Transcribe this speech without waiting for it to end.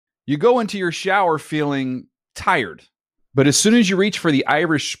You go into your shower feeling tired, but as soon as you reach for the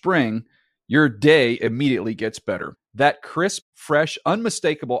Irish Spring, your day immediately gets better. That crisp, fresh,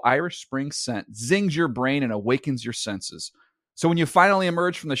 unmistakable Irish Spring scent zings your brain and awakens your senses. So when you finally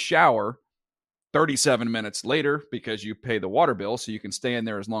emerge from the shower 37 minutes later, because you pay the water bill so you can stay in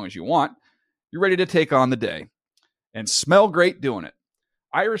there as long as you want, you're ready to take on the day and smell great doing it.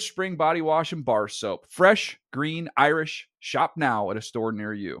 Irish Spring Body Wash and Bar Soap. Fresh, green, Irish. Shop now at a store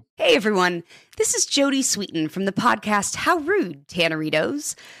near you. Hey, everyone. This is Jody Sweeten from the podcast How Rude,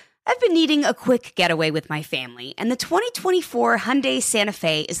 Tanneritos. I've been needing a quick getaway with my family, and the 2024 Hyundai Santa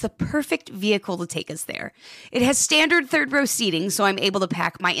Fe is the perfect vehicle to take us there. It has standard third-row seating, so I'm able to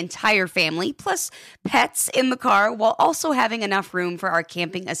pack my entire family, plus pets, in the car, while also having enough room for our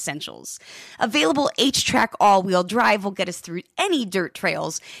camping essentials. Available H-Track all-wheel drive will get us through any dirt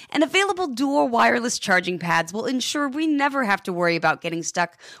trails, and available dual wireless charging pads will ensure we never have to worry about getting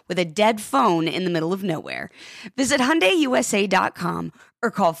stuck with a dead phone in the middle of nowhere. Visit HyundaiUSA.com or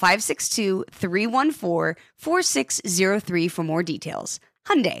call 562-314-4603 for more details.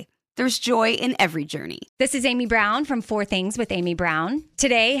 Hyundai, there's joy in every journey. This is Amy Brown from 4 Things with Amy Brown.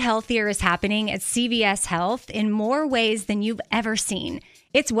 Today, healthier is happening at CVS Health in more ways than you've ever seen.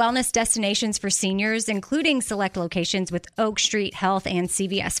 It's wellness destinations for seniors, including select locations with Oak Street Health and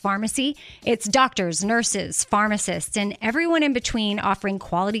CVS Pharmacy. It's doctors, nurses, pharmacists, and everyone in between offering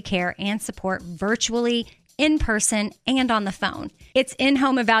quality care and support virtually, in person, and on the phone. It's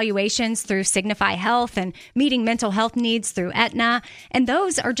in-home evaluations through Signify Health and meeting mental health needs through Aetna. And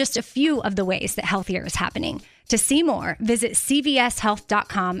those are just a few of the ways that healthier is happening. To see more, visit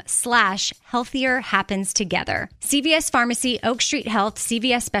cvshealth.com/healthier happens together. CVS Pharmacy, Oak Street Health,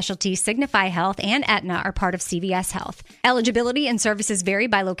 CVS Specialty, Signify Health, and Aetna are part of CVS Health. Eligibility and services vary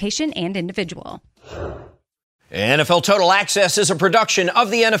by location and individual. NFL Total Access is a production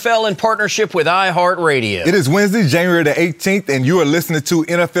of the NFL in partnership with iHeartRadio. It is Wednesday, January the 18th, and you are listening to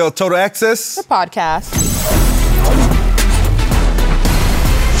NFL Total Access, the podcast.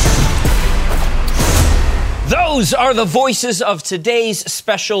 Those are the voices of today's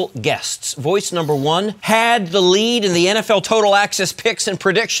special guests. Voice number one had the lead in the NFL Total Access picks and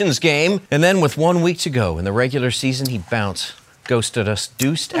predictions game, and then with 1 week to go in the regular season, he bounced. Ghosted us,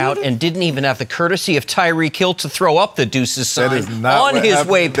 deuced out, and didn't even have the courtesy of Tyreek Hill to throw up the deuces sign on his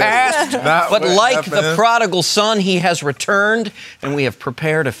way past. But like the prodigal son, he has returned, and we have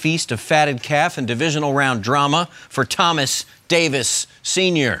prepared a feast of fatted calf and divisional round drama for Thomas Davis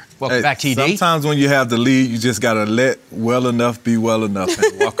Sr. Welcome back, TD. Sometimes when you have the lead, you just got to let well enough be well enough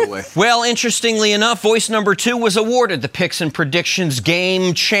and walk away. Well, interestingly enough, voice number two was awarded the picks and predictions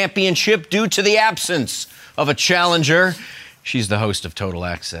game championship due to the absence of a challenger. She's the host of Total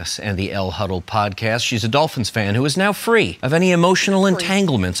Access and the El Huddle podcast. She's a Dolphins fan who is now free of any emotional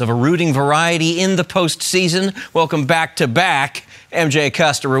entanglements of a rooting variety in the postseason. Welcome back to back, MJ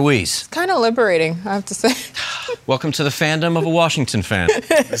Acosta Ruiz. It's kind of liberating, I have to say. Welcome to the fandom of a Washington fan.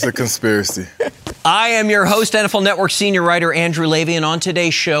 It's a conspiracy. I am your host, NFL Network senior writer Andrew Levy, and on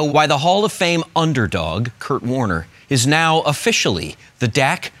today's show, why the Hall of Fame underdog, Kurt Warner, is now officially the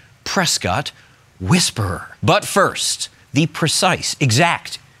Dak Prescott whisperer. But first, the precise,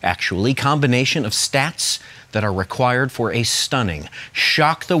 exact, actually, combination of stats that are required for a stunning,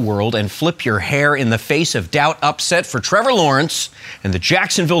 shock the world and flip your hair in the face of doubt upset for Trevor Lawrence and the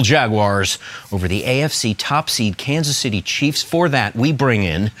Jacksonville Jaguars over the AFC top seed Kansas City Chiefs. For that, we bring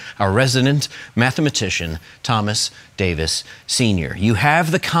in our resident mathematician, Thomas Davis Sr. You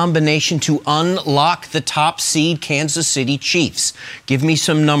have the combination to unlock the top seed Kansas City Chiefs. Give me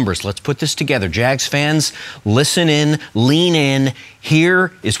some numbers. Let's put this together. Jags fans, listen in, lean in.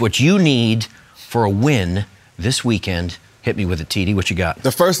 Here is what you need for a win this weekend. Hit me with it, TD. What you got?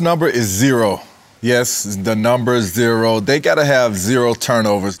 The first number is 0. Yes, the number is 0. They got to have 0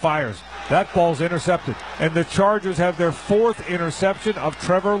 turnovers. Fires. That ball's intercepted. And the Chargers have their 4th interception of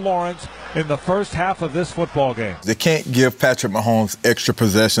Trevor Lawrence in the first half of this football game. They can't give Patrick Mahomes extra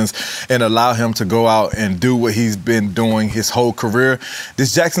possessions and allow him to go out and do what he's been doing his whole career.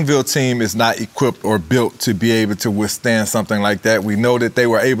 This Jacksonville team is not equipped or built to be able to withstand something like that. We know that they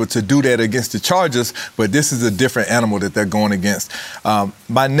were able to do that against the Chargers, but this is a different animal that they're going against.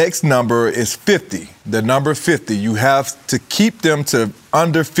 My next number is 50. the number 50. You have to keep them to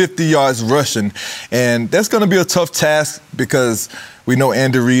under 50 yards rushing. And that's going to be a tough task because we know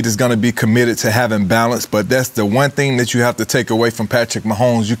Andy Reid is going to be committed to having balance, but that's the one thing that you have to take away from Patrick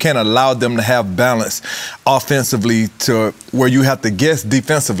Mahomes. You can't allow them to have balance offensively to where you have to guess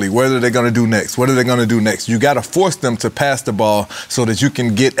defensively. What are they going to do next? What are they going to do next? You got to force them to pass the ball so that you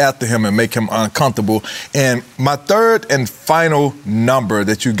can get after him and make him uncomfortable. And my third and final number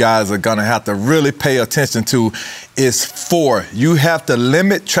that you guys are going to have to really pay attention to is 4. You have to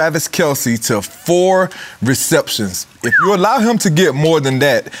limit Travis Kelce to 4 receptions. If you allow him to get more than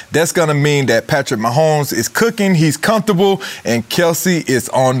that, that's going to mean that Patrick Mahomes is cooking, he's comfortable, and Kelce is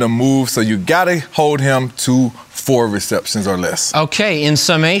on the move. So you got to hold him to 4 receptions or less. Okay, in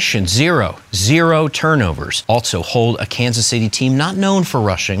summation, 0 turnovers. Also hold a Kansas City team not known for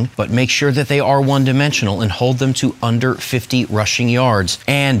rushing, but make sure that they are one-dimensional and hold them to under 50 rushing yards.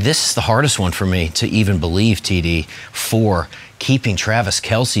 And this is the hardest one for me to even believe, TD. 4, keeping Travis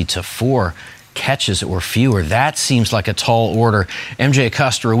Kelce to 4 catches or fewer. That seems like a tall order. MJ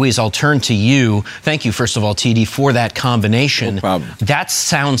Acosta-Ruiz, I'll turn to you. Thank you, first of all, TD, for that combination. No problem. That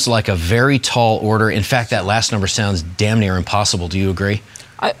sounds like a very tall order. In fact, that last number sounds damn near impossible. Do you agree?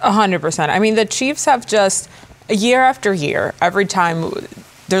 100%. I mean, the Chiefs have just, year after year, every time,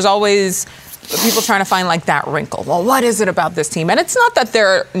 there's always people trying to find like that wrinkle. Well, what is it about this team? And it's not that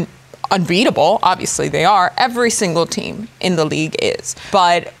they're unbeatable. Obviously they are. Every single team in the league is.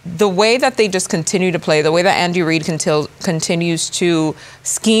 But the way that they just continue to play, the way that Andy Reid continues to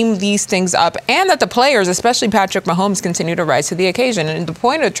scheme these things up, and that the players, especially Patrick Mahomes, continue to rise to the occasion. And the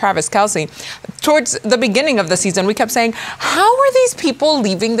point of Travis Kelce, towards the beginning of the season, we kept saying, how are these people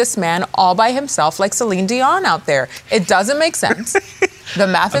leaving this man all by himself like Celine Dion out there? It doesn't make sense. The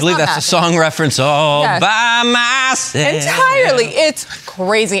math is not I believe that's a song reference, all by myself. Entirely. It's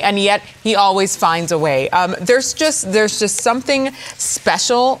crazy. And yet he always finds a way. There's just something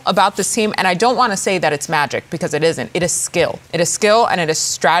special about this team. And I don't want to say that it's magic, because it isn't. It is skill. It is skill, and it is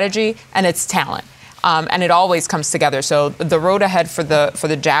strategy, and it's talent. And it always comes together. So the road ahead for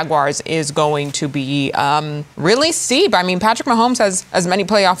the Jaguars is going to be really steep. I mean, Patrick Mahomes has as many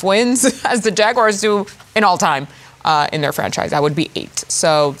playoff wins as the Jaguars do in all time. In their franchise. That would be 8.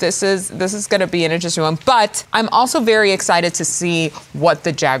 So this is going to be an interesting one. But I'm also very excited to see what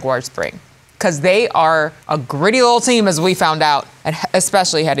the Jaguars bring, because they are a gritty little team, as we found out, and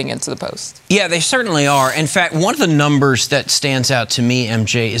especially heading into the post. Yeah, they certainly are. In fact, one of the numbers that stands out to me,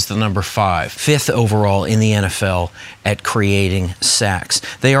 MJ, is the number 5, 5th overall in the NFL at creating sacks.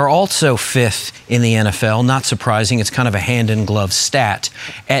 They are also 5th in the NFL, not surprising, it's kind of a hand-in-glove stat,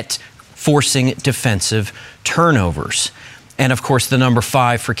 at forcing defensive turnovers. And of course, the number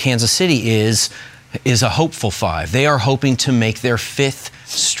 5 for Kansas City is a hopeful 5. They are hoping to make their 5th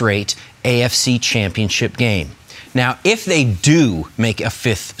straight AFC Championship game. Now, if they do make a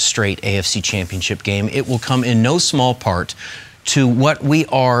 5th straight AFC Championship game, it will come in no small part to what we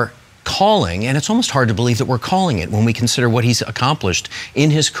are calling, and it's almost hard to believe that we're calling it when we consider what he's accomplished in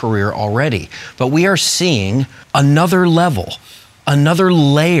his career already. But we are seeing another level, another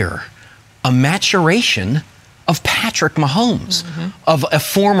layer, a maturation of Patrick Mahomes, of a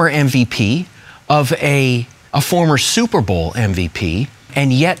former MVP, of a former Super Bowl MVP,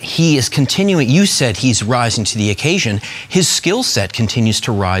 and yet he is continuing. You said he's rising to the occasion. His skill set continues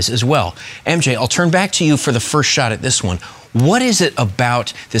to rise as well. MJ, I'll turn back to you for the first shot at this one. What is it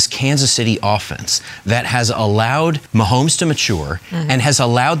about this Kansas City offense that has allowed Mahomes to mature and has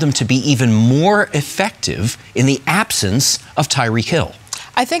allowed them to be even more effective in the absence of Tyreek Hill?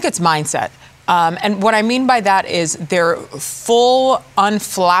 I think it's mindset. And what I mean by that is their full,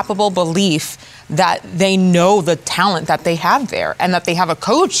 unflappable belief that they know the talent that they have there, and that they have a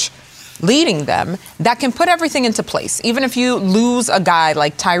coach leading them that can put everything into place. Even if you lose a guy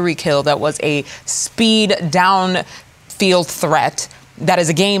like Tyreek Hill, that was a speed downfield threat, that is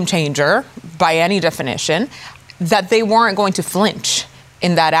a game changer by any definition, that they weren't going to flinch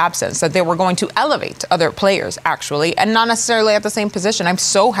in that absence, that they were going to elevate other players, actually, and not necessarily at the same position. I'm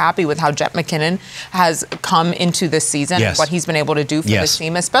so happy with how Jet McKinnon has come into this season, and what he's been able to do for this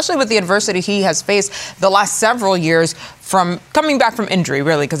team, especially with the adversity he has faced the last several years from coming back from injury,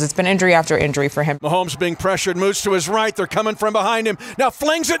 really, because it's been injury after injury for him. Mahomes being pressured, moves to his right. They're coming from behind him. Now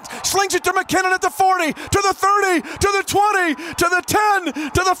slings it to McKinnon at the 40, to the 30, to the 20, to the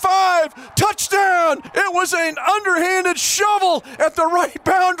 10, to the 5. Touchdown! It was an underhanded shovel at the right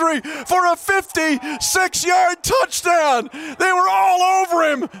boundary for a 56-yard touchdown. They were all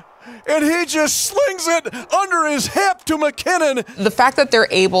over him, and he just slings it under his hip to McKinnon. The fact that they're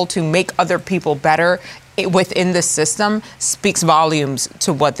able to make other people better within the system speaks volumes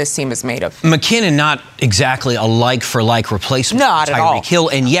to what this team is made of. McKinnon, not exactly a like-for-like replacement Not for at all. Tyreek Hill,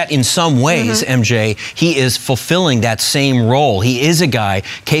 and yet in some ways, MJ, he is fulfilling that same role. He is a guy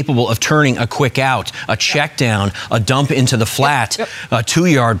capable of turning a quick out, a check down, a dump into the flat, a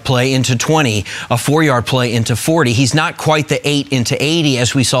 2-yard play into 20, a 4-yard play into 40. He's not quite the 8 into 80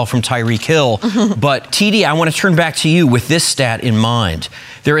 as we saw from Tyreek Hill, but TD, I want to turn back to you with this stat in mind.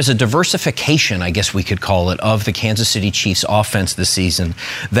 There is a diversification, I guess we could call it, of the Kansas City Chiefs offense this season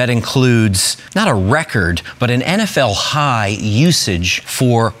that includes not a record, but an NFL high usage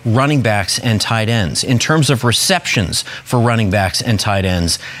for running backs and tight ends. In terms of receptions for running backs and tight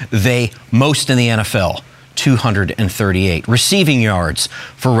ends, they most in the NFL. 238. Receiving yards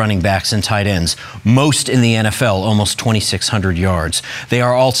for running backs and tight ends, most in the NFL, almost 2,600 yards. They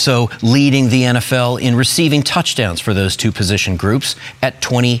are also leading the NFL in receiving touchdowns for those two position groups at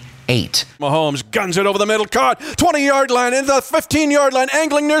 28. Mahomes guns it over the middle, caught 20-yard line, into the 15-yard line,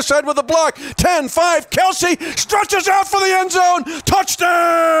 angling near side with a block. 10-5, Kelsey stretches out for the end zone.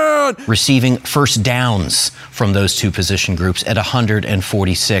 Touchdown! Receiving first downs from those two position groups at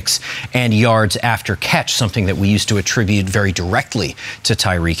 146, and yards after catch, something that we used to attribute very directly to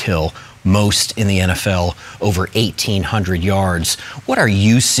Tyreek Hill. Most in the NFL, over 1,800 yards. What are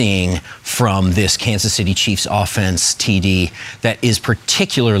you seeing from this Kansas City Chiefs offense, TD, that is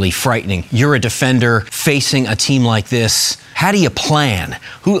particularly frightening? You're a defender facing a team like this. How do you plan?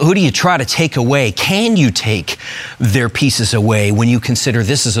 Who do you try to take away? Can you take their pieces away when you consider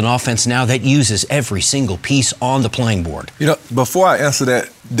this is an offense now that uses every single piece on the playing board? You know, before I answer that,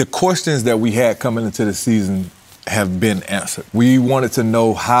 the questions that we had coming into the season have been answered. We wanted to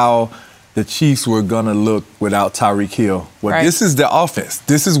know how the Chiefs were going to look without Tyreek Hill. Well, Right. This is the offense.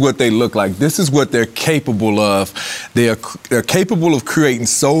 This is what they look like. This is what they're capable of. They're capable of creating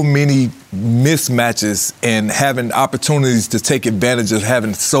so many mismatches and having opportunities to take advantage of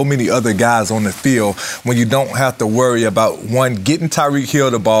having so many other guys on the field when you don't have to worry about, one, getting Tyreek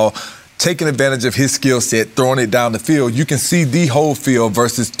Hill the ball, taking advantage of his skill set, throwing it down the field. You can see the whole field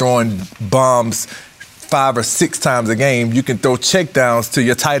versus throwing bombs 5 or 6 times a game. You can throw checkdowns to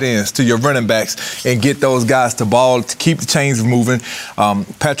your tight ends, to your running backs, and get those guys the ball to keep the chains moving.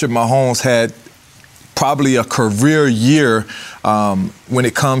 Patrick Mahomes had probably a career year when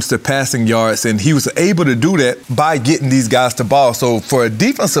it comes to passing yards, and he was able to do that by getting these guys the ball. So for a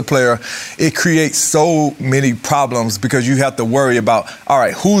defensive player, it creates so many problems because you have to worry about, all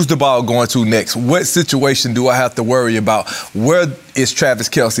right, who's the ball going to next? What situation do I have to worry about? Where is Travis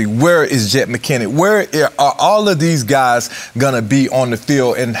Kelsey? Where is Jet McKinnon? Where are all of these guys going to be on the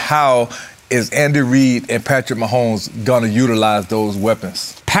field, and how is Andy Reid and Patrick Mahomes going to utilize those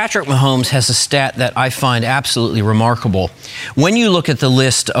weapons? Patrick Mahomes has a stat that I find absolutely remarkable. When you look at the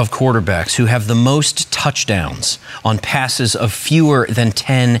list of quarterbacks who have the most touchdowns on passes of fewer than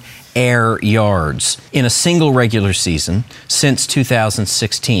 10 air yards in a single regular season since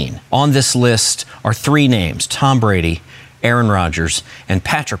 2016, on this list are 3 names: Tom Brady, Aaron Rodgers, and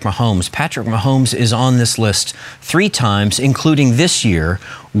Patrick Mahomes. Patrick Mahomes is on this list 3 times, including this year,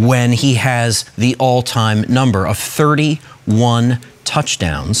 when he has the all-time number of 31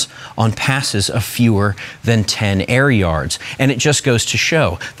 touchdowns on passes of fewer than 10 air yards. And it just goes to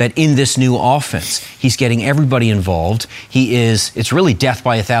show that in this new offense, he's getting everybody involved. It's really death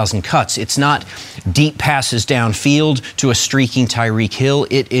by 1,000 cuts. It's not deep passes downfield to a streaking Tyreek Hill.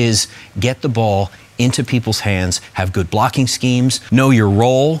 It is get the ball into people's hands, have good blocking schemes, know your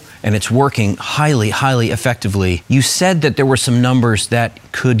role, and it's working highly, highly effectively. You said that there were some numbers that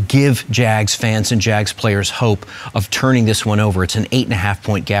could give Jags fans and Jags players hope of turning this one over. It's an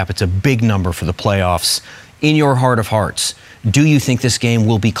 8.5-point gap. It's a big number for the playoffs. In your heart of hearts, do you think this game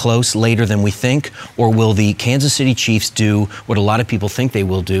will be close later than we think, or will the Kansas City Chiefs do what a lot of people think they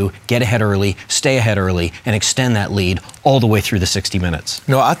will do, get ahead early, stay ahead early, and extend that lead all the way through the 60 minutes?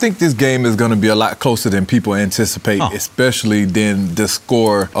 No, I think this game is going to be a lot closer than people anticipate, especially than the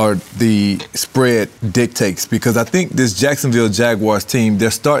score or the spread dictates, because I think this Jacksonville Jaguars team, they're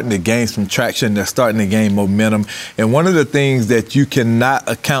starting to gain some traction, they're starting to gain momentum, and one of the things that you cannot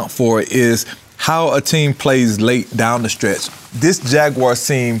account for is how a team plays late down the stretch. This Jaguars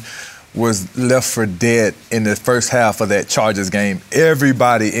team was left for dead in the first half of that Chargers game.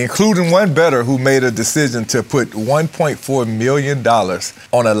 Everybody, including one bettor who made a decision to put $1.4 million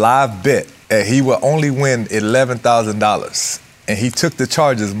on a live bet, and he will only win $11,000. And he took the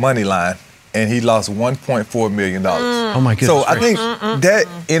Chargers money line, and he lost $1.4 million. Oh, my goodness. So I think that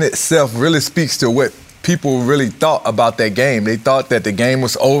in itself really speaks to what people really thought about that game. They thought that the game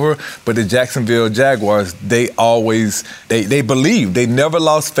was over, but the Jacksonville Jaguars, they believed. They never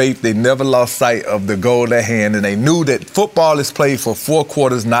lost faith. They never lost sight of the goal at hand, and they knew that football is played for 4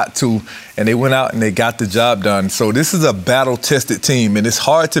 quarters, not 2, and they went out and they got the job done. So this is a battle-tested team, and it's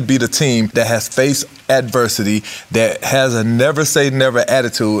hard to beat a team that has faced adversity, that has a never-say-never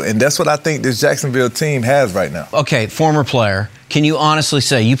attitude, and that's what I think this Jacksonville team has right now. Okay, former player. Can you honestly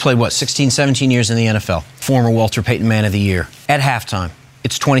say you played, 16, 17 years in the NFL? Former Walter Payton Man of the Year. At halftime,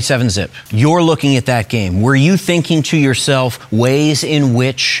 it's 27-zip. You're looking at that game. Were you thinking to yourself ways in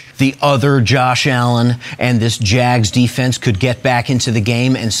which the other Josh Allen and this Jags defense could get back into the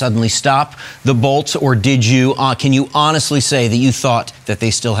game and suddenly stop the Bolts? Or did you, can you honestly say that you thought that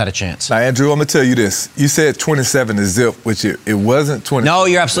they still had a chance? Now, Andrew, I'm going to tell you this. You said 27-zip, which it wasn't 20. No,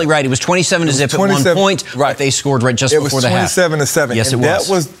 you're absolutely right. It was 27-zip at one point. Right. They scored right just before the half. It was 27-7. Yes, and it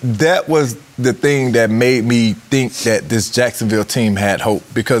was. That was the thing that made me think that this Jacksonville team had hope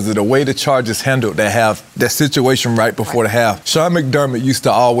because of the way the Chargers handled that situation right before the half. Sean McDermott used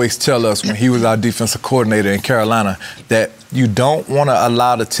to always tell us when he was our defensive coordinator in Carolina that you don't want to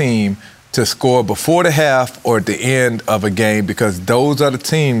allow the team to score before the half or at the end of a game because those are the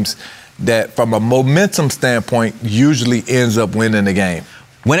teams that, from a momentum standpoint, usually ends up winning the game.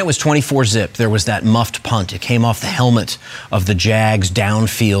 When it was 24-zip, there was that muffed punt. It came off the helmet of the Jags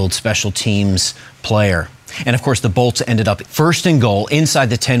downfield special teams player. And, of course, the Bolts ended up first and goal inside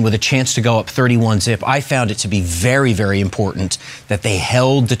the 10 with a chance to go up 31-zip. I found it to be very, very important that they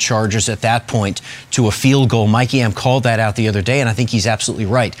held the Chargers at that point to a field goal. Mikey M called that out the other day, and I think he's absolutely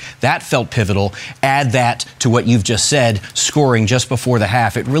right. That felt pivotal. Add that to what you've just said, scoring just before the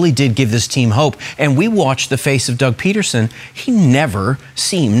half. It really did give this team hope. And we watched the face of Doug Peterson. He never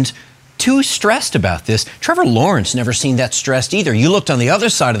seemed too stressed about this. Trevor Lawrence never seemed that stressed either. You looked on the other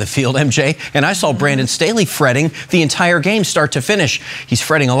side of the field, MJ, and I saw Brandon Staley fretting the entire game start to finish. He's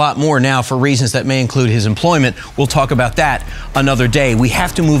fretting a lot more now for reasons that may include his employment. We'll talk about that another day. We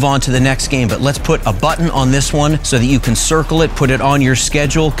have to move on to the next game, but let's put a button on this one so that you can circle it, put it on your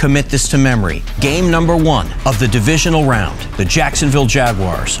schedule, commit this to memory. Game number 1 of the divisional round. The Jacksonville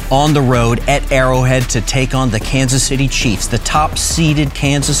Jaguars on the road at Arrowhead to take on the Kansas City Chiefs, the top-seeded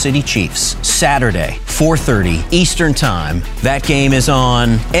Kansas City Chiefs. Saturday, 4:30 Eastern Time. That game is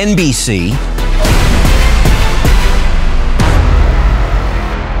on NBC.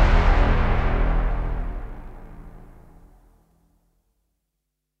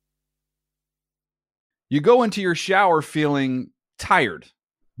 You go into your shower feeling tired,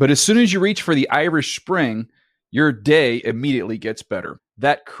 but as soon as you reach for the Irish Spring, your day immediately gets better.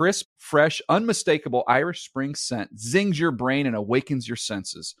 That crisp, fresh, unmistakable Irish Spring scent zings your brain and awakens your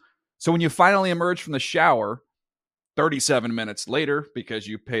senses. So when you finally emerge from the shower, 37 minutes later, because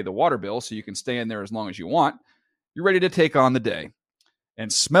you pay the water bill so you can stay in there as long as you want, you're ready to take on the day.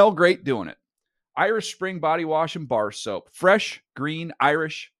 And smell great doing it. Irish Spring Body Wash and Bar Soap. Fresh, green,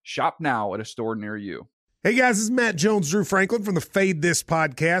 Irish. Shop now at a store near you. Hey guys, this is Matt Jones, Drew Franklin from the Fade This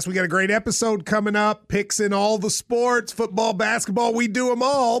podcast. We got a great episode coming up. Picks in all the sports, football, basketball, we do them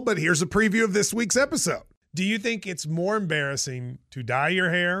all. But here's a preview of this week's episode. Do you think it's more embarrassing to dye your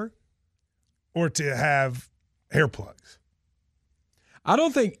hair or to have hair plugs? I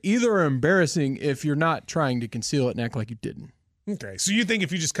don't think either are embarrassing if you're not trying to conceal it and act like you didn't. Okay, so you think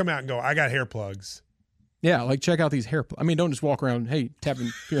if you just come out and go, I got hair plugs. Yeah, like check out these hair plugs. I mean, don't just walk around,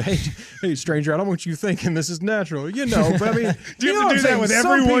 tapping, hey, stranger, I don't want you thinking this is natural. But I mean, do you have to do that with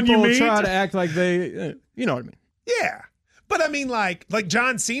everyone you meet? Try to act like they, you know what I mean? Yeah. But I mean, like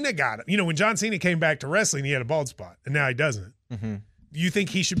John Cena got it. When John Cena came back to wrestling, he had a bald spot, and now he doesn't. Mm-hmm. You think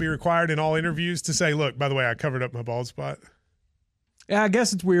he should be required in all interviews to say, look, by the way, I covered up my bald spot? Yeah, I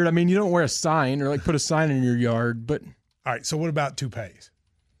guess it's weird. I mean, you don't wear a sign or put a sign in your yard, but. All right, so what about toupees?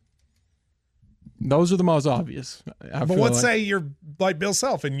 Those are the most obvious. But let's say you're like Bill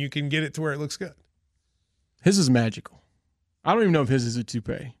Self and you can get it to where it looks good. His is magical. I don't even know if his is a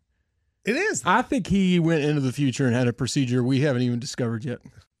toupee. It is. I think he went into the future and had a procedure we haven't even discovered yet.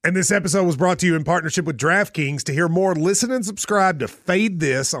 And this episode was brought to you in partnership with DraftKings. To hear more, listen and subscribe to Fade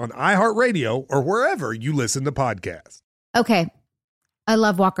This on iHeartRadio or wherever you listen to podcasts. Okay. I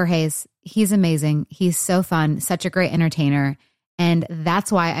love Walker Hayes. He's amazing. He's so fun, such a great entertainer. And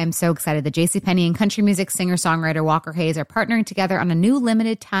that's why I'm so excited that JCPenney and country music singer-songwriter Walker Hayes are partnering together on a new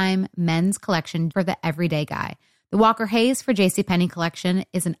limited-time men's collection for the everyday guy. The Walker Hayes for JCPenney collection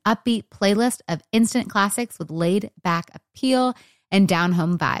is an upbeat playlist of instant classics with laid-back appeal and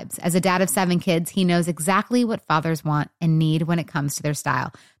down-home vibes. As a dad of 7 kids, he knows exactly what fathers want and need when it comes to their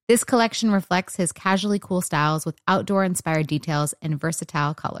style. This collection reflects his casually cool styles with outdoor-inspired details and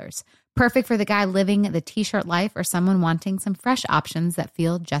versatile colors. Perfect for the guy living the t-shirt life or someone wanting some fresh options that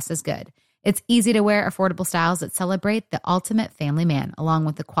feel just as good. It's easy to wear, affordable styles that celebrate the ultimate family man, along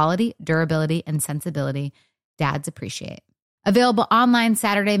with the quality, durability, and sensibility dads appreciate. Available online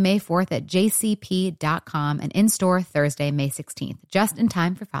Saturday, May 4th at jcp.com and in-store Thursday, May 16th, just in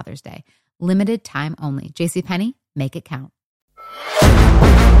time for Father's Day. Limited time only. JCPenney, make it count.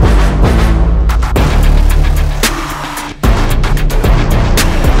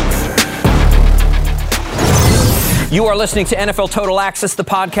 You are listening to NFL Total Access, the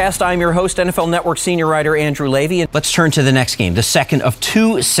podcast. I'm your host, NFL Network senior writer Andrew Levy. And let's turn to the next game, the second of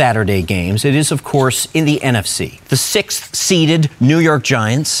two Saturday games. It is, of course, in the NFC. The 6th-seeded New York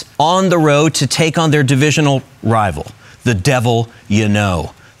Giants on the road to take on their divisional rival, the devil you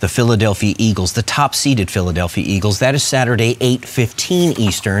know, the Philadelphia Eagles, the top-seeded Philadelphia Eagles. That is Saturday, 8:15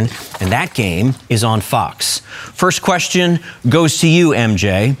 Eastern, and that game is on Fox. First question goes to you,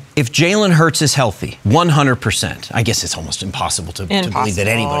 MJ. If Jalen Hurts is healthy, 100%, I guess it's almost impossible to believe that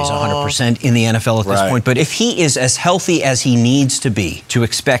anybody's 100% in the NFL at this point, but if he is as healthy as he needs to be to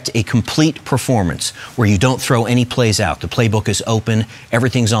expect a complete performance where you don't throw any plays out, the playbook is open,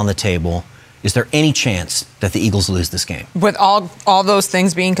 everything's on the table, is there any chance that the Eagles lose this game? With all those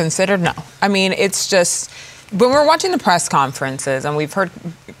things being considered, no. I mean, it's just, when we're watching the press conferences and we've heard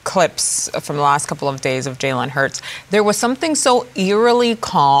clips from the last couple of days of Jalen Hurts, there was something so eerily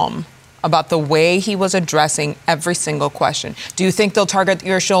calm about the way he was addressing every single question. Do you think they'll target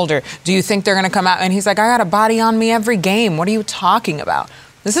your shoulder? Do you think they're going to come out? And he's like, I got a body on me every game. What are you talking about?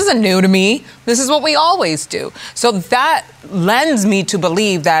 This isn't new to me. This is what we always do. So that lends me to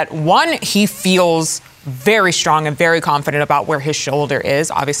believe that, one, he feels very strong and very confident about where his shoulder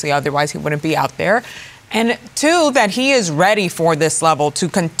is. Obviously, otherwise he wouldn't be out there. And two, that he is ready for this level to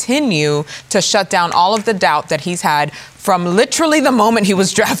continue to shut down all of the doubt that he's had from literally the moment he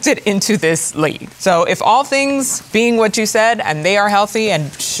was drafted into this league. So if all things being what you said and they are healthy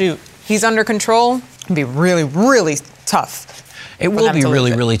and shoot, he's under control, it'd be really, really tough. It will be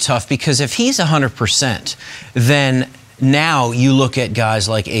really, really tough because if he's 100%, then now you look at guys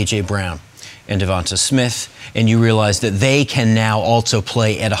like A.J. Brown and Devonta Smith, and you realize that they can now also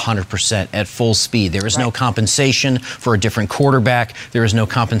play at 100% at full speed. There is no compensation for a different quarterback. There is no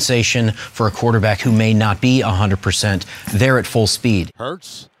compensation for a quarterback who may not be 100%. They're at full speed.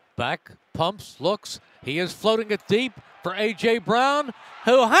 Hurts, back, pumps, looks. He is floating it deep for A.J. Brown,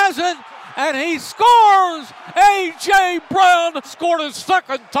 who has it. And he scores! A.J. Brown scored his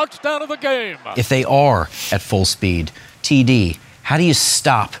second touchdown of the game. If they are at full speed, TD, how do you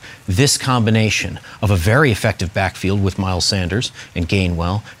stop this combination of a very effective backfield with Miles Sanders and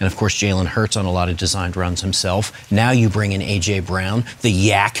Gainwell, and of course Jalen Hurts on a lot of designed runs himself? Now you bring in A.J. Brown, the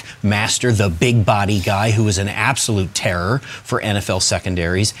yak master, the big body guy who is an absolute terror for NFL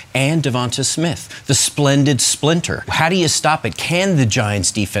secondaries, and Devonta Smith, the splendid splinter. How do you stop it? Can the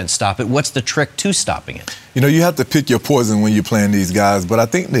Giants defense stop it? What's the trick to stopping it? You know, you have to pick your poison when you're playing these guys, but I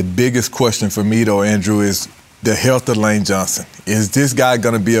think the biggest question for me, though, Andrew, is the health of Lane Johnson. Is this guy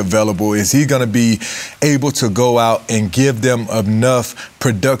going to be available? Is he going to be able to go out and give them enough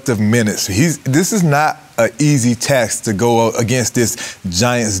productive minutes? This is not an easy task to go against this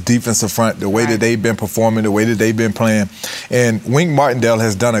Giants defensive front, the way that they've been performing, the way that they've been playing. And Wink Martindale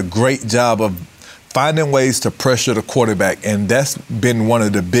has done a great job of finding ways to pressure the quarterback, and that's been one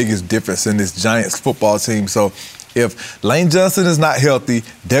of the biggest differences in this Giants football team. So if Lane Johnson is not healthy,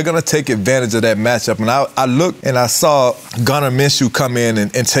 they're going to take advantage of that matchup. And I looked and I saw Gunnar Minshew come in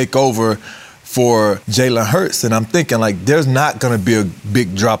and take over for Jalen Hurts, and I'm thinking, like, there's not going to be a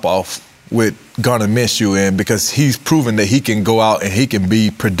big drop-off with Gunnar Minshew in because he's proven that he can go out and he can be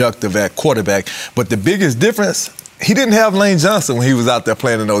productive at quarterback. But the biggest difference, he didn't have Lane Johnson when he was out there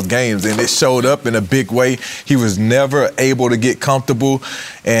playing in those games, and it showed up in a big way. He was never able to get comfortable,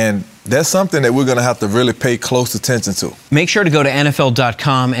 and that's something that we're going to have to really pay close attention to. Make sure to go to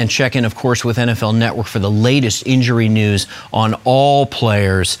NFL.com and check in, of course, with NFL Network for the latest injury news on all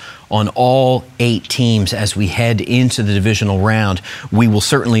players, on all 8 teams as we head into the divisional round. We will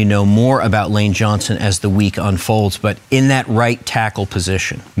certainly know more about Lane Johnson as the week unfolds, but in that right tackle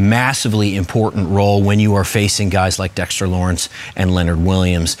position, massively important role when you are facing guys like Dexter Lawrence and Leonard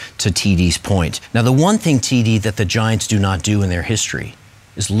Williams, to TD's point. Now, the one thing, TD, that the Giants do not do in their history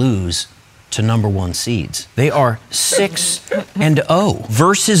is lose to number 1 seeds. They are 6-0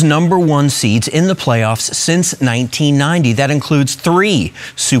 versus number 1 seeds in the playoffs since 1990. That includes 3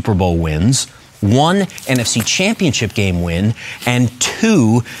 Super Bowl wins, 1 NFC Championship game win, and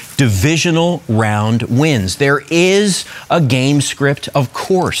 2 divisional round wins. There is a game script, of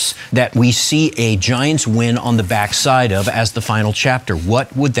course, that we see a Giants win on the backside of as the final chapter.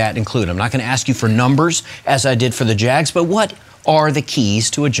 What would that include? I'm not going to ask you for numbers as I did for the Jags, but what are the keys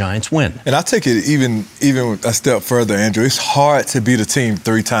to a Giants win? And I take it even a step further, Andrew. It's hard to beat a team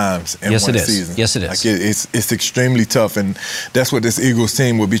 3 times in one season. Yes, it is. Like it's extremely tough, and that's what this Eagles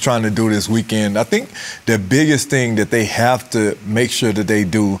team will be trying to do this weekend. I think the biggest thing that they have to make sure that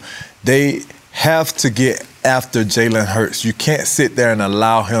they have to get after Jalen Hurts. You can't sit there and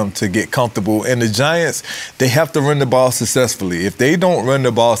allow him to get comfortable. And the Giants, they have to run the ball successfully. If they don't run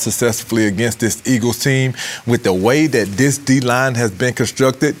the ball successfully against this Eagles team, with the way that this D-line has been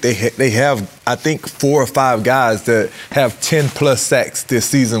constructed, they have, I think, 4 or 5 guys that have 10-plus sacks this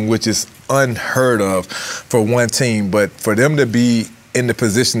season, which is unheard of for one team. But for them to be in the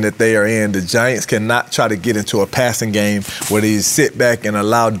position that they are in, the Giants cannot try to get into a passing game where they sit back and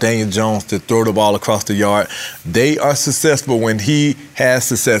allow Daniel Jones to throw the ball across the yard. They are successful when he has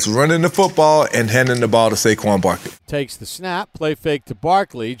success running the football and handing the ball to Saquon Barkley. Takes the snap, play fake to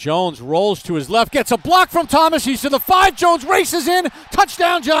Barkley. Jones rolls to his left, gets a block from Thomas. He's to the 5. Jones races in.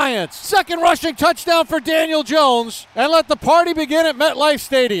 Touchdown, Giants. Second rushing touchdown for Daniel Jones. And let the party begin at MetLife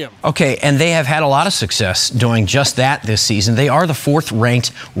Stadium. Okay, and they have had a lot of success doing just that this season. They are the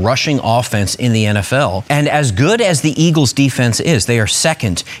 4th-ranked rushing offense in the NFL. And as good as the Eagles' defense is, they are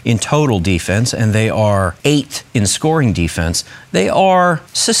 2nd in total defense, and they are 8th in scoring defense. They are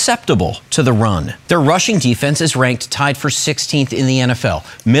susceptible to the run. Their rushing defense is ranked tied for 16th in the NFL,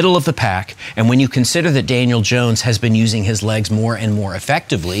 middle of the pack. And when you consider that Daniel Jones has been using his legs more and more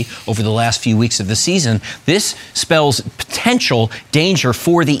effectively over the last few weeks of the season, this spells potential danger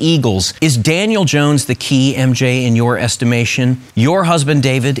for the Eagles. Is Daniel Jones the key, MJ, in your estimation? Your husband,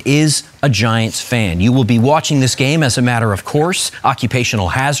 David, is a Giants fan. You will be watching this game as a matter of course, occupational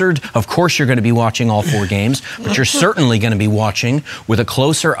hazard. Of course, you're going to be watching all 4 games, but you're certainly going to be watching with a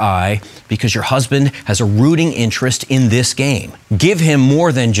closer eye because your husband has a rooting interest in this game. Give him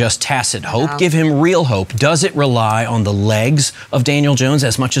more than just tacit hope. Give him real hope. Does it rely on the legs of Daniel Jones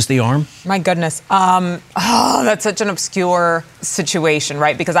as much as the arm? My goodness. That's such an obscure situation,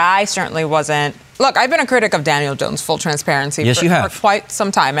 right? Because I certainly wasn't. Look, I've been a critic of Daniel Jones, full transparency, for quite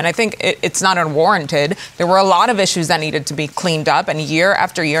some time. And I think it's not unwarranted. There were a lot of issues that needed to be cleaned up. And year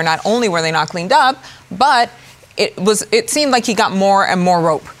after year, not only were they not cleaned up, but it seemed like he got more and more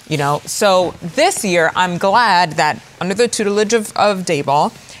rope, you know. So this year, I'm glad that under the tutelage of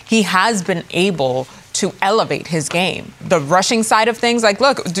Daboll, he has been able to elevate his game. The rushing side of things, like,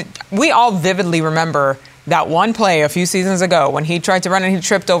 look, we all vividly remember that one play a few seasons ago when he tried to run and he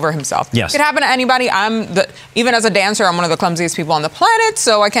tripped over himself. Yes. It could happen to anybody. Even as a dancer, I'm one of the clumsiest people on the planet,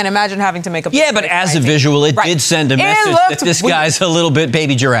 so I can't imagine having to make a... Yeah, but as a visual, it did send a message that this guy's a little bit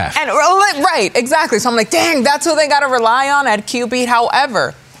baby giraffe. And right, exactly. So I'm like, dang, that's who they got to rely on at QB.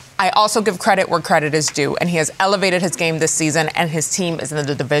 However, I also give credit where credit is due, and he has elevated his game this season, and his team is in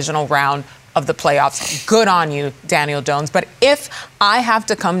the divisional round of the playoffs. Good on you, Daniel Jones. But if I have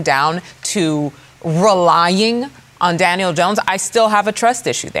to come down to relying on Daniel Jones, I still have a trust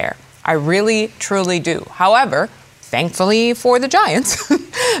issue there. I really, truly do. However, thankfully for the Giants,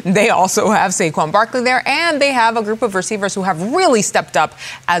 they also have Saquon Barkley there, and they have a group of receivers who have really stepped up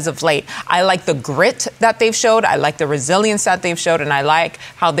as of late. I like the grit that they've showed. I like the resilience that they've showed, and I like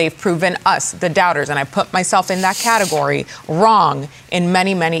how they've proven us, the doubters, and I put myself in that category, wrong in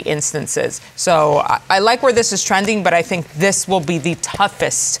many, many instances. So I like where this is trending, but I think this will be the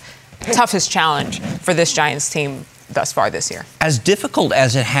toughest challenge for this Giants team thus far this year. As difficult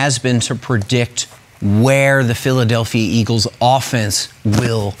as it has been to predict where the Philadelphia Eagles offense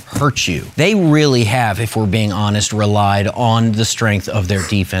will hurt you, they really have, if we're being honest, relied on the strength of their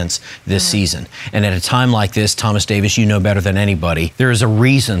defense this season. And at a time like this, Thomas Davis, you know better than anybody, there is a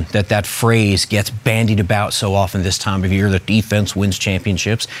reason that phrase gets bandied about so often this time of year, that defense wins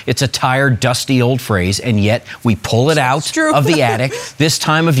championships. It's a tired, dusty old phrase, and yet we pull it out of the attic this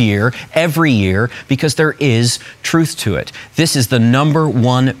time of year, every year, because there is truth to it. This is the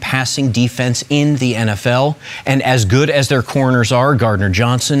 #1 passing defense in the NFL, and as good as their corners are, Gardner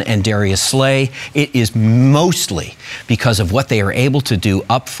Johnson and Darius Slay, it is mostly because of what they are able to do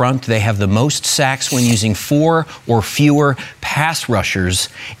up front. They have the most sacks when using 4 or fewer pass rushers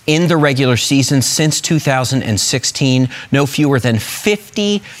in the regular season since 2016. No fewer than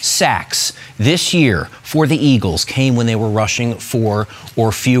 50 sacks this year for the Eagles came when they were rushing 4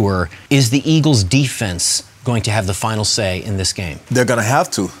 or fewer. Is the Eagles defense going to have the final say in this game? They're going to have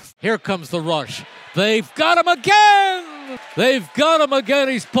to. Here comes the rush. They've got him again! Brown. They've got him again.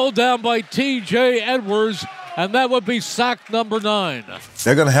 He's pulled down by T.J. Edwards, and that would be sack number 9.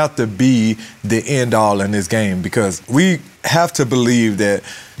 They're going to have to be the end all in this game because we have to believe that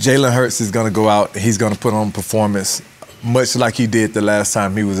Jalen Hurts is going to go out and he's going to put on performance much like he did the last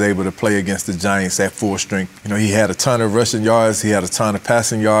time he was able to play against the Giants at full strength. You know, he had a ton of rushing yards, he had a ton of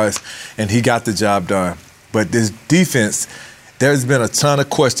passing yards, and he got the job done. But this defense, there's been a ton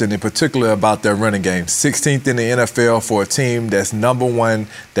of question, in particular about their running game. 16th in the NFL for a team that's number 1,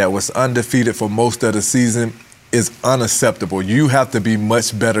 that was undefeated for most of the season, is unacceptable. You have to be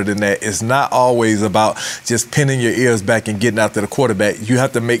much better than that. It's not always about just pinning your ears back and getting after the quarterback. You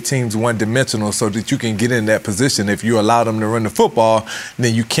have to make teams one-dimensional so that you can get in that position. If you allow them to run the football,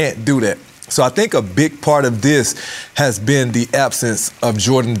 then you can't do that. So I think a big part of this has been the absence of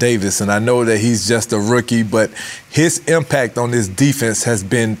Jordan Davis. And I know that he's just a rookie, but his impact on this defense has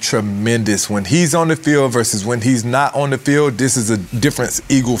been tremendous. When he's on the field versus when he's not on the field, this is a different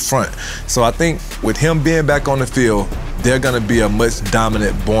Eagle front. So I think with him being back on the field, they're going to be a much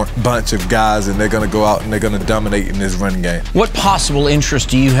dominant bunch of guys, and they're going to go out and they're going to dominate in this running game. What possible interest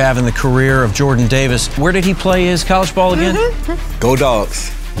do you have in the career of Jordan Davis? Where did he play his college ball again? Go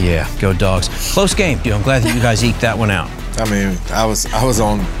Dogs. Yeah, go Dogs. Close game. I'm glad that you guys eked that one out. I mean, I was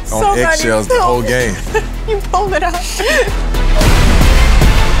on eggshells the whole game. You pulled it out.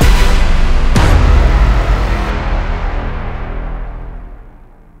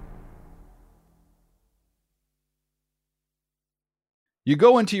 You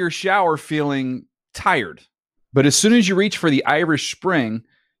go into your shower feeling tired, but as soon as you reach for the Irish Spring,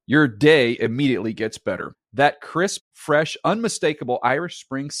 your day immediately gets better. That crisp, fresh, unmistakable Irish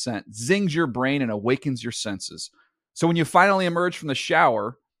Spring scent zings your brain and awakens your senses. So when you finally emerge from the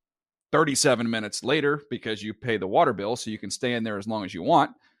shower 37 minutes later, because you pay the water bill so you can stay in there as long as you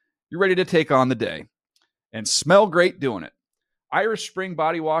want, you're ready to take on the day and smell great doing it. Irish Spring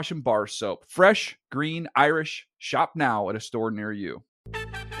Body Wash and Bar Soap. Fresh, green, Irish. Shop now at a store near you.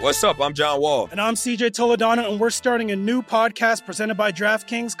 What's up? I'm John Wall. And I'm CJ Toledano, and we're starting a new podcast presented by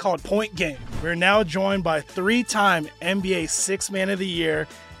DraftKings called Point Game. We're now joined by 3-time NBA Sixth Man of the Year,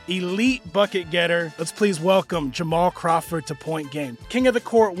 elite bucket getter. Let's please welcome Jamal Crawford to Point Game. King of the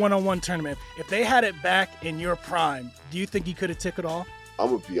Court one-on-one tournament. If they had it back in your prime, do you think you could have took it all? I'm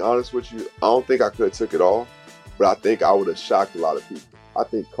going to be honest with you. I don't think I could have took it all, but I think I would have shocked a lot of people. I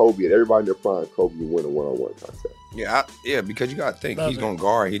think Kobe and everybody in their prime, Kobe would win a one-on-one contest. Yeah, because you got to think he's going to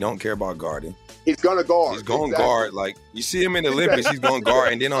guard. He don't care about guarding. He's going to guard. He's going to guard. Like, you see him in the Olympics, he's going to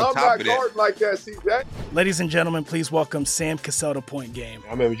guard. And then on top of that. I'm not guarding like that, CJ. Ladies and gentlemen, please welcome Sam Cassell to Point Game.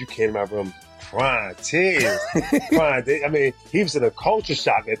 I remember you came out from prime 10. I mean, he was in a culture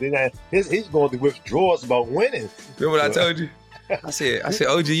shock. And then he's going through withdrawals about winning. Remember what I told you? I said,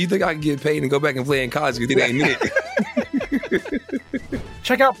 OG, you think I can get paid and go back and play in college because it ain't it?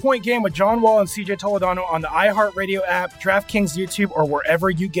 Check out Point Game with John Wall and CJ Toledano on the iHeartRadio app, DraftKings YouTube, or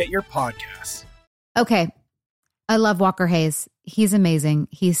wherever you get your podcasts. Okay. I love Walker Hayes. He's amazing.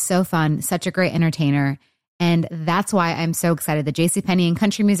 He's so fun, such a great entertainer. And that's why I'm so excited that JCPenney and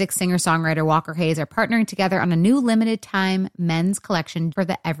country music singer-songwriter Walker Hayes are partnering together on a new limited-time men's collection for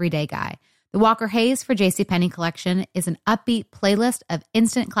the everyday guy. The Walker Hayes for JCPenney collection is an upbeat playlist of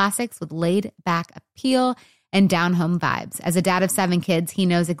instant classics with laid-back appeal and down-home vibes. As a dad of 7 kids, he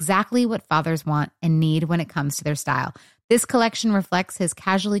knows exactly what fathers want and need when it comes to their style. This collection reflects his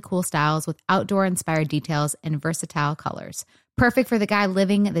casually cool styles with outdoor-inspired details and versatile colors. Perfect for the guy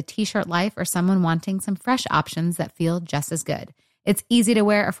living the t-shirt life or someone wanting some fresh options that feel just as good. It's easy to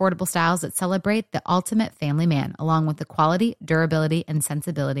wear, affordable styles that celebrate the ultimate family man, along with the quality, durability, and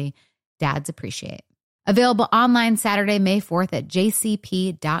sensibility dads appreciate. Available online Saturday, May 4th at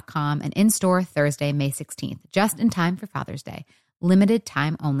jcp.com and in-store Thursday, May 16th, just in time for Father's Day. Limited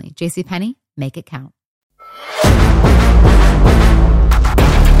time only. JCPenney, make it count.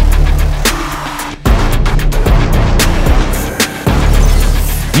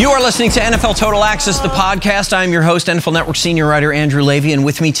 You are listening to NFL Total Access, the podcast. I'm your host, NFL Network senior writer Andrew Levy, and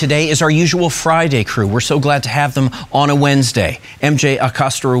with me today is our usual Friday crew. We're so glad to have them on a Wednesday. MJ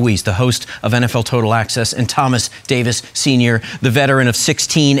Acosta-Ruiz, the host of NFL Total Access, and Thomas Davis Sr., the veteran of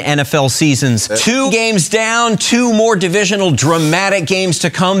 16 NFL seasons. 2 games down, 2 more divisional dramatic games to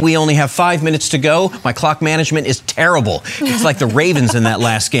come. We only have 5 minutes to go. My clock management is terrible. It's like the Ravens in that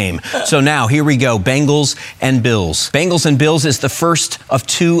last game. So now, here we go, Bengals and Bills. Bengals and Bills is the first of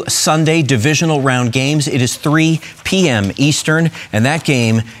 2 2 Sunday divisional round games. It is 3 p.m. Eastern, and that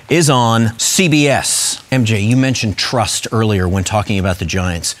game is on CBS. MJ, you mentioned trust earlier when talking about the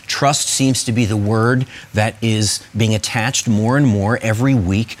Giants. Trust seems to be the word that is being attached more and more every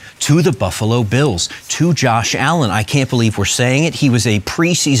week to the Buffalo Bills, to Josh Allen. I can't believe we're saying it. He was a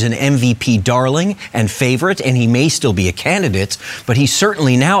preseason MVP darling and favorite, and he may still be a candidate, but he's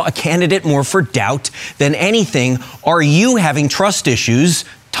certainly now a candidate more for doubt than anything. Are you having trust issues,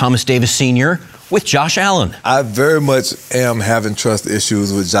 Thomas Davis Sr., with Josh Allen? I very much am having trust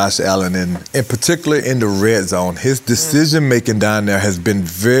issues with Josh Allen, and in particular in the red zone. His decision-making down there has been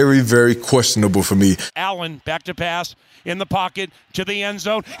very, very questionable for me. Allen back to pass in the pocket to the end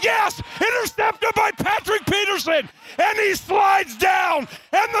zone. Yes! Intercepted by Patrick Peterson! And he slides down!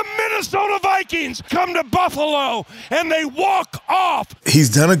 And the Minnesota Vikings come to Buffalo and they walk off!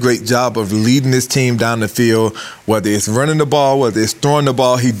 He's done a great job of leading his team down the field, whether it's running the ball, whether it's throwing the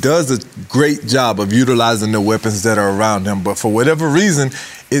ball. He does a great job of utilizing the weapons that are around him. But for whatever reason,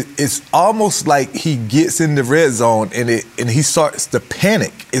 it's almost like he gets in the red zone and he starts to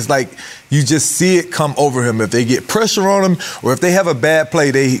panic. It's like you just see it come over him. If they get pressure on him or if they have a bad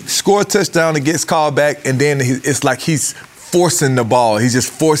play, they score a touchdown, it gets called back, and then it's like he's forcing the ball. He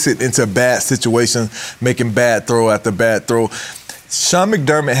just forces it into bad situations, making bad throw after bad throw. Sean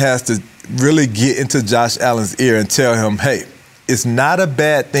McDermott has to really get into Josh Allen's ear and tell him, hey, it's not a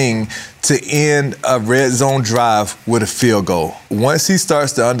bad thing to end a red zone drive with a field goal. Once he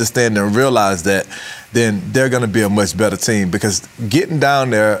starts to understand and realize that, then they're going to be a much better team, because getting down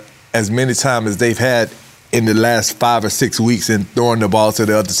there as many times as they've had in the last 5 or 6 weeks and throwing the ball to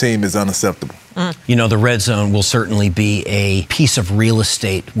the other team is unacceptable. You know, the red zone will certainly be a piece of real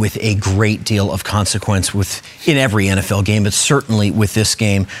estate with a great deal of consequence in every NFL game, but certainly with this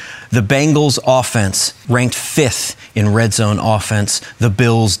game. The Bengals offense ranked 5th in red zone offense. The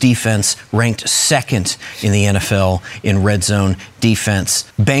Bills defense ranked 2nd in the NFL in red zone defense.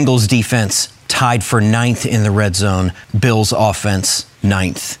 Bengals defense tied for 9th in the red zone. Bills offense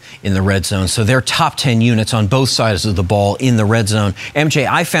 9th in the red zone. So they're top 10 units on both sides of the ball in the red zone. MJ,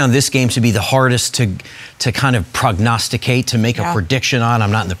 I found this game to be the hardest to kind of prognosticate, to make a prediction on.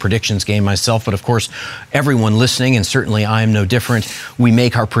 I'm not in the predictions game myself, but of course, everyone listening, and certainly I am no different, we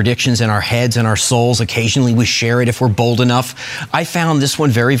make our predictions in our heads and our souls. Occasionally we share it if we're bold enough. I found this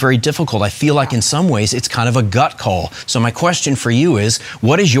one very, very difficult. I feel like in some ways it's kind of a gut call. So my question for you is,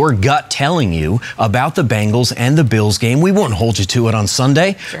 what is your gut telling you about the Bengals and the Bills game? We won't hold you to it on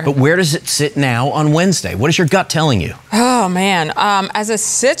Sunday, but where does it sit now on Wednesday? What is your gut telling you? Oh, man. As it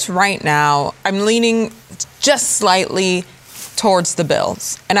sits right now, I'm leaning just slightly towards the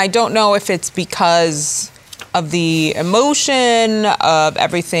Bills. And I don't know if it's because of the emotion of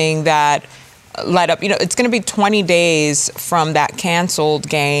everything that led up. You know, it's going to be 20 days from that canceled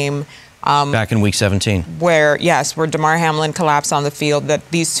game. Back in week 17. Where Damar Hamlin collapsed on the field, that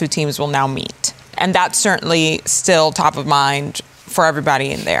these two teams will now meet. And that's certainly still top of mind for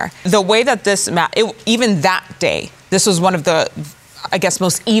everybody in there. The way that even that day, this was one of the, I guess,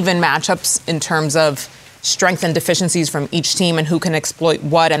 most even matchups in terms of strength and deficiencies from each team and who can exploit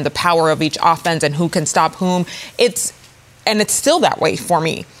what and the power of each offense and who can stop whom. It's still that way for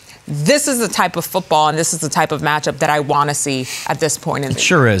me. This is the type of football and this is the type of matchup that I want to see at this point in the year.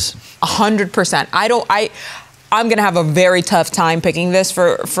 Sure is. 100%. I'm going to have a very tough time picking this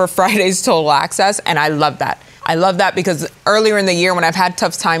for Friday's Total Access, and I love that. I love that because earlier in the year when I've had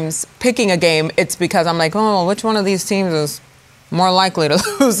tough times picking a game, it's because I'm like, oh, which one of these teams is more likely to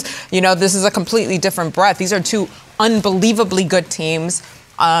lose? You know, this is a completely different breath. These are two unbelievably good teams,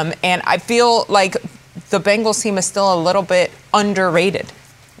 and I feel like the Bengals team is still a little bit underrated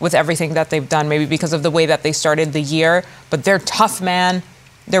with everything that they've done, maybe because of the way that they started the year, but they're tough, man.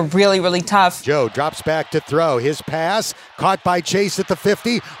 They're really, really tough. Joe drops back to throw. His pass caught by Chase at the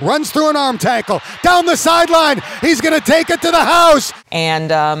 50. Runs through an arm tackle. Down the sideline. He's going to take it to the house.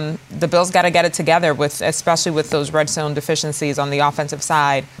 And the Bills got to get it together, especially with those red zone deficiencies on the offensive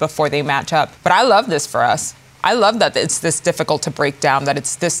side before they match up. But I love this for us. I love that it's this difficult to break down, that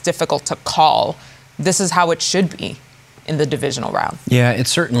it's this difficult to call. This is how it should be in the divisional round. Yeah, it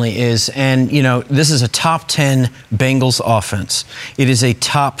certainly is. And, you know, this is a top 10 Bengals offense. It is a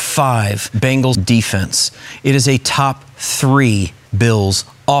top 5 Bengals defense. It is a top 3 Bills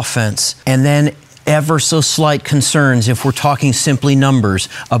offense. And then ever so slight concerns, if we're talking simply numbers,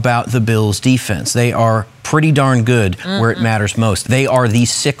 about the Bills defense. They are pretty darn good where it matters most. They are the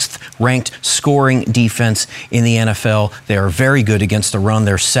 6th ranked scoring defense in the NFL. They are very good against the run.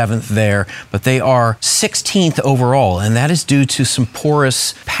 They're 7th there, but they are 16th overall, and that is due to some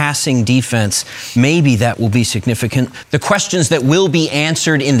porous passing defense. Maybe that will be significant. The questions that will be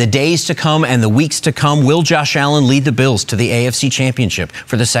answered in the days to come and the weeks to come: will Josh Allen lead the Bills to the AFC Championship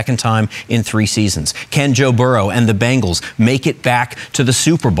for the 2nd time in 3 seasons? Can Joe Burrow and the Bengals make it back to the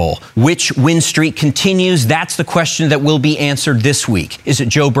Super Bowl? Which win streak continues? That's the question that will be answered this week. Is it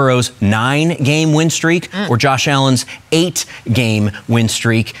Joe Burrow's 9-game win streak or Josh Allen's 8-game win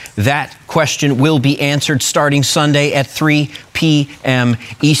streak? That question will be answered starting Sunday at 3 p.m.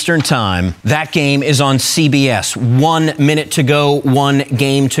 Eastern Time. That game is on CBS. 1 minute to go, 1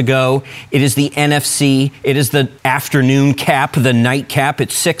 game to go. It is the NFC. It is the afternoon cap, the night cap.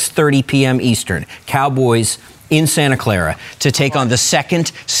 It's 6:30 p.m. Eastern. Cowboys in Santa Clara to take on the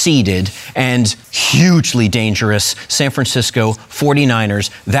 2nd seeded and hugely dangerous San Francisco 49ers.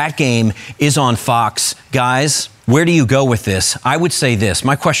 That game is on Fox. Guys, where do you go with this? I would say this.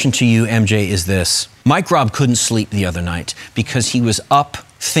 My question to you, MJ, is this. Mike Robb couldn't sleep the other night because he was up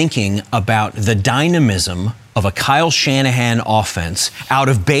thinking about the dynamism of a Kyle Shanahan offense out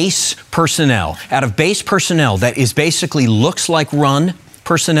of base personnel that is basically looks like run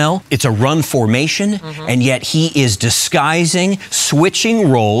personnel. It's a run formation, and yet he is disguising, switching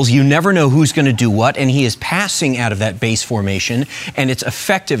roles. You never know who's going to do what, and he is passing out of that base formation, and it's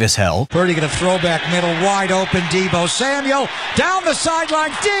effective as hell. Purdy going to throw back middle, wide open, Deebo Samuel, down the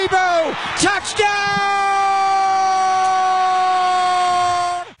sideline, Deebo, touchdown!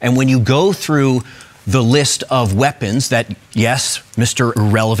 And when you go through the list of weapons that, yes, Mr.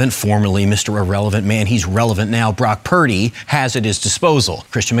 Irrelevant, formerly Mr. Irrelevant man, he's relevant now, Brock Purdy has at his disposal.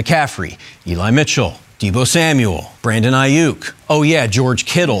 Christian McCaffrey, Eli Mitchell, Deebo Samuel, Brandon Ayuk. Oh yeah, George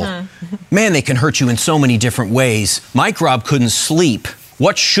Kittle. Man, they can hurt you in so many different ways. Mike Robb couldn't sleep.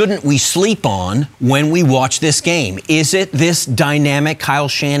 What shouldn't we sleep on when we watch this game? Is it this dynamic Kyle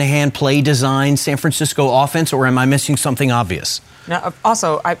Shanahan play design San Francisco offense, or am I missing something obvious? No,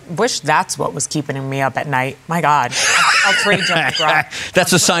 also, I wish that's what was keeping me up at night. My God. I'll trade you, McGrath.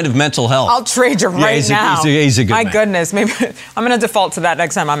 That's a sign of mental health. I'll trade you right now. He's a good My man. goodness. Maybe I'm going to default to that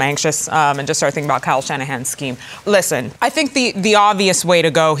next time I'm anxious and just start thinking about Kyle Shanahan's scheme. Listen, I think the obvious way to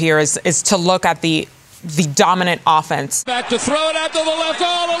go here is to look at the dominant offense. Back to throw it out to the left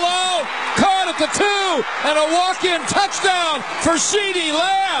all alone. Caught at the 2 and a walk-in touchdown for CeeDee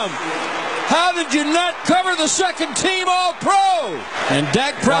Lamb. How did you not cover the second team All-Pro? And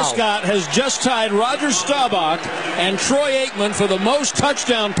Dak Prescott has just tied Roger Staubach and Troy Aikman for the most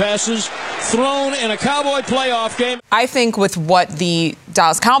touchdown passes thrown in a Cowboy playoff game. I think with what the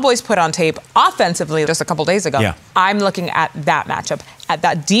Dallas Cowboys put on tape offensively just a couple days ago, I'm looking at that matchup, at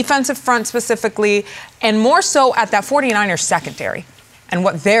that defensive front specifically, and more so at that 49ers secondary and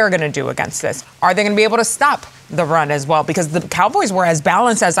what they're going to do against this. Are they going to be able to stop the run as well? Because the Cowboys were as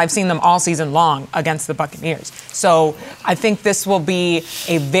balanced as I've seen them all season long against the Buccaneers. So I think this will be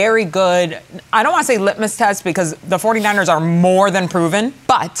a very good, I don't want to say litmus test because the 49ers are more than proven,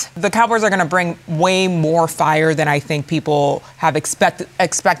 but the Cowboys are going to bring way more fire than I think people have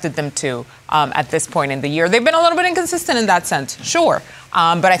expected them to at this point in the year. They've been a little bit inconsistent in that sense, sure.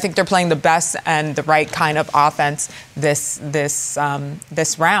 But I think they're playing the best and the right kind of offense this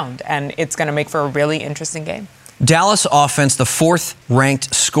round, and it's going to make for a really interesting game. Dallas offense, the 4th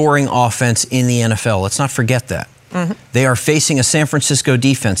ranked scoring offense in the NFL. Let's not forget that. They are facing a San Francisco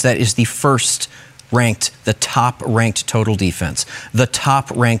defense that is the 1st ranked, the top ranked total defense, the top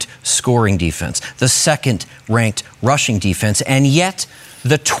ranked scoring defense, the 2nd ranked rushing defense, and yet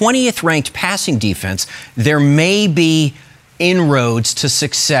the 20th ranked passing defense. There may be inroads to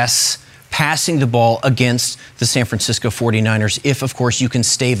success passing the ball against the San Francisco 49ers if, of course, you can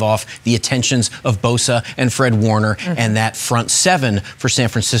stave off the attentions of Bosa and Fred Warner and that front 7 for San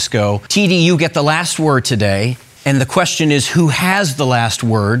Francisco. TD, you get the last word today, and the question is who has the last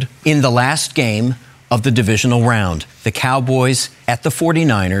word in the last game of the divisional round? The Cowboys at the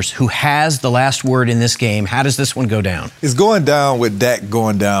 49ers. Who has the last word in this game? How does this one go down? It's going down with Dak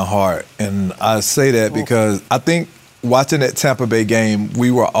going down hard, and I say that because I think watching that Tampa Bay game, we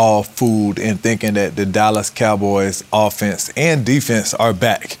were all fooled in thinking that the Dallas Cowboys offense and defense are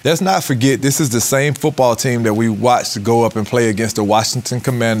back. Let's not forget, this is the same football team that we watched go up and play against the Washington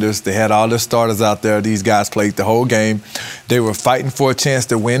Commanders. They had all their starters out there. These guys played the whole game. They were fighting for a chance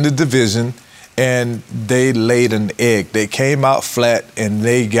to win the division, and they laid an egg. They came out flat, and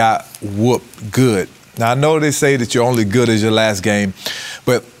they got whooped good. Now, I know they say that you're only good as your last game,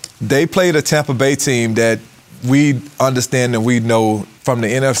 but they played a Tampa Bay team that we understand and we know from the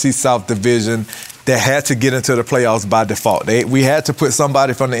NFC South division that had to get into the playoffs by default. We had to put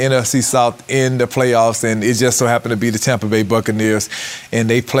somebody from the NFC South in the playoffs, and it just so happened to be the Tampa Bay Buccaneers, and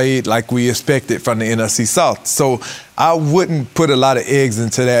they played like we expected from the NFC South. So I wouldn't put a lot of eggs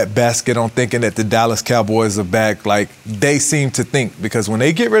into that basket on thinking that the Dallas Cowboys are back like they seem to think, because when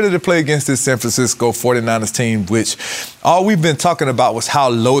they get ready to play against this San Francisco 49ers team, which all we've been talking about was how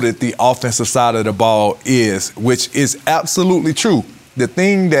loaded the offensive side of the ball is, which is absolutely true. The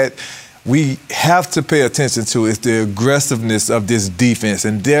thing that we have to pay attention to is the aggressiveness of this defense,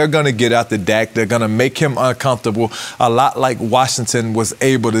 and they're going to get out the Dak. They're going to make him uncomfortable, a lot like Washington was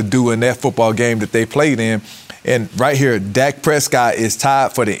able to do in that football game that they played in. And right here, Dak Prescott is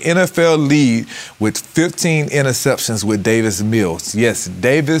tied for the NFL lead with 15 interceptions with Davis Mills. Yes,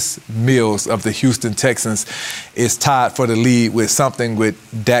 Davis Mills of the Houston Texans is tied for the lead with something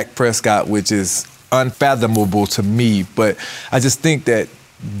with Dak Prescott, which is unfathomable to me. But I just think that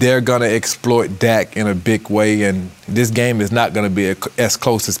they're going to exploit Dak in a big way, and this game is not going to be as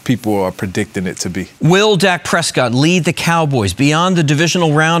close as people are predicting it to be. Will Dak Prescott lead the Cowboys beyond the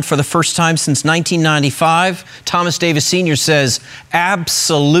divisional round for the first time since 1995? Thomas Davis Sr. says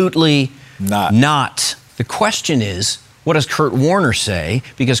absolutely not. The question is, what does Kurt Warner say?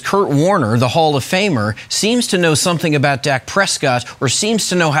 Because Kurt Warner, the Hall of Famer, seems to know something about Dak Prescott, or seems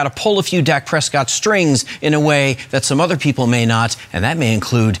to know how to pull a few Dak Prescott strings in a way that some other people may not, and that may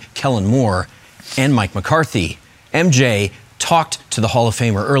include Kellen Moore and Mike McCarthy. MJ talked to the Hall of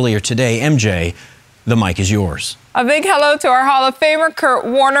Famer earlier today. MJ, the mic is yours. A big hello to our Hall of Famer, Kurt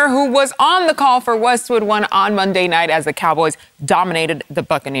Warner, who was on the call for Westwood One on Monday night as the Cowboys dominated the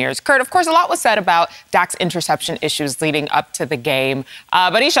Buccaneers. Kurt, of course, a lot was said about Dak's interception issues leading up to the game,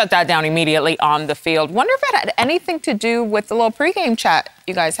 but he shut that down immediately on the field. Wonder if it had anything to do with the little pregame chat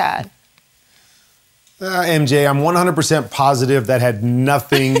you guys had. MJ, I'm 100% positive that had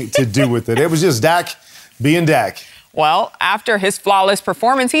nothing to do with it. It was just Dak being Dak. Well, after his flawless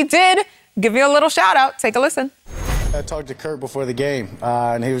performance, he did give you a little shout out. Take a listen. I talked to Kurt before the game,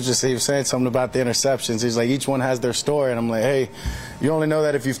 and he was saying something about the interceptions. He's like, each one has their story, and I'm like, hey, you only know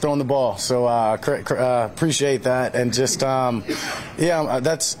that if you've thrown the ball. So appreciate that, and just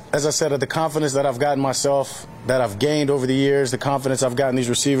that's, as I said, the confidence that I've gotten myself, that I've gained over the years, the confidence I've gotten these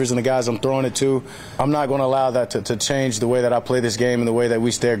receivers and the guys I'm throwing it to. I'm not going to allow that to change the way that I play this game and the way that we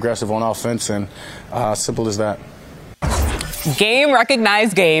stay aggressive on offense, and simple as that. Game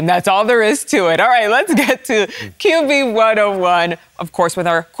recognized game. That's all there is to it. All right, let's get to QB 101, of course, with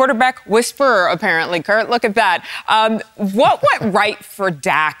our quarterback whisperer, apparently. Kurt, look at that. What went right for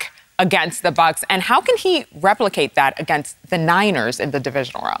Dak against the Bucs, and how can he replicate that against the Niners in the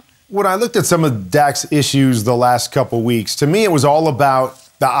divisional round? When I looked at some of Dak's issues the last couple weeks, to me it was all about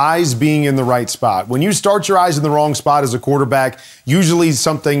the eyes being in the right spot. When you start your eyes in the wrong spot as a quarterback, usually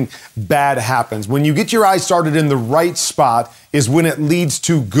something bad happens. When you get your eyes started in the right spot is when it leads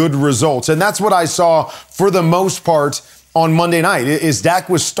to good results. And that's what I saw for the most part on Monday night, is Dak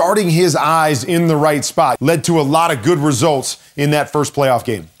was starting his eyes in the right spot. Led to a lot of good results in that first playoff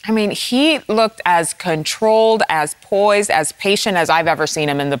game. I mean, he looked as controlled, as poised, as patient as I've ever seen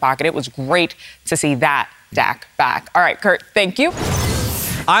him in the pocket. It was great to see that Dak back. All right, Kurt, thank you.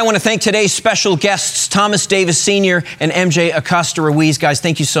 I want to thank today's special guests, Thomas Davis Sr. and MJ Acosta-Ruiz. Guys,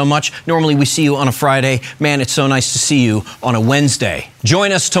 thank you so much. Normally we see you on a Friday. Man, it's so nice to see you on a Wednesday.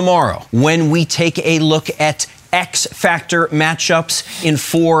 Join us tomorrow when we take a look at X Factor matchups in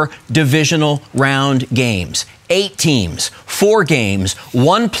 4 divisional round games. 8 teams, 4 games,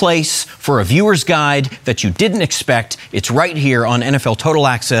 1 place for a viewer's guide that you didn't expect. It's right here on NFL Total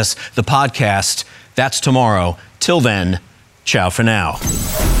Access, the podcast. That's tomorrow. Till then, ciao for now.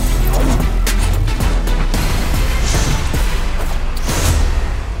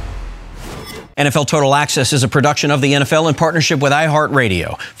 NFL Total Access is a production of the NFL in partnership with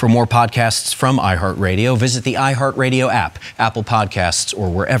iHeartRadio. For more podcasts from iHeartRadio, visit the iHeartRadio app, Apple Podcasts, or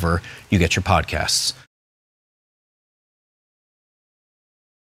wherever you get your podcasts.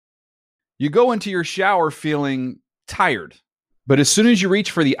 You go into your shower feeling tired, but as soon as you reach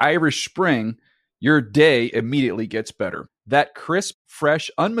for the Irish Spring, your day immediately gets better. That crisp,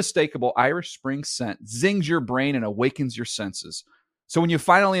 fresh, unmistakable Irish Spring scent zings your brain and awakens your senses. So when you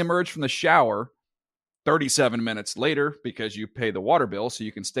finally emerge from the shower 37 minutes later, because you pay the water bill so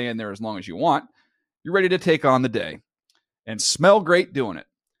you can stay in there as long as you want, you're ready to take on the day and smell great doing it.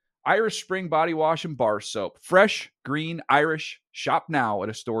 Irish Spring Body Wash and Bar Soap. Fresh, green, Irish. Shop now at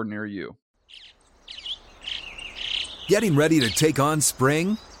a store near you. Getting ready to take on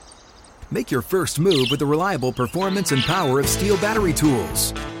spring? Make your first move with the reliable performance and power of Steel battery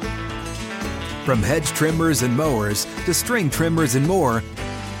tools. From hedge trimmers and mowers to string trimmers and more,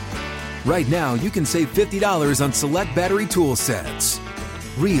 Right now, you can save $50 on select battery tool sets.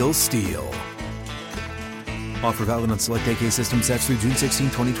 Real STIHL. Offer valid on select AK system sets through June 16,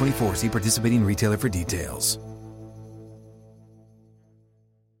 2024. See participating retailer for details.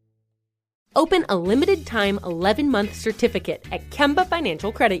 Open a limited-time 11-month certificate at Kemba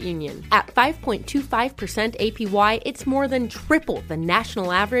Financial Credit Union. At 5.25% APY, it's more than triple the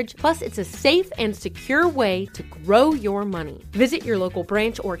national average, plus it's a safe and secure way to grow your money. Visit your local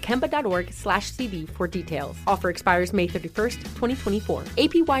branch or kemba.org/cb for details. Offer expires May 31st, 2024.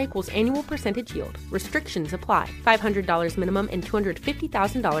 APY equals annual percentage yield. Restrictions apply. $500 minimum and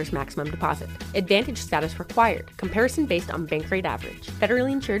 $250,000 maximum deposit. Advantage status required. Comparison based on bank rate average.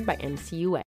 Federally insured by NCUA.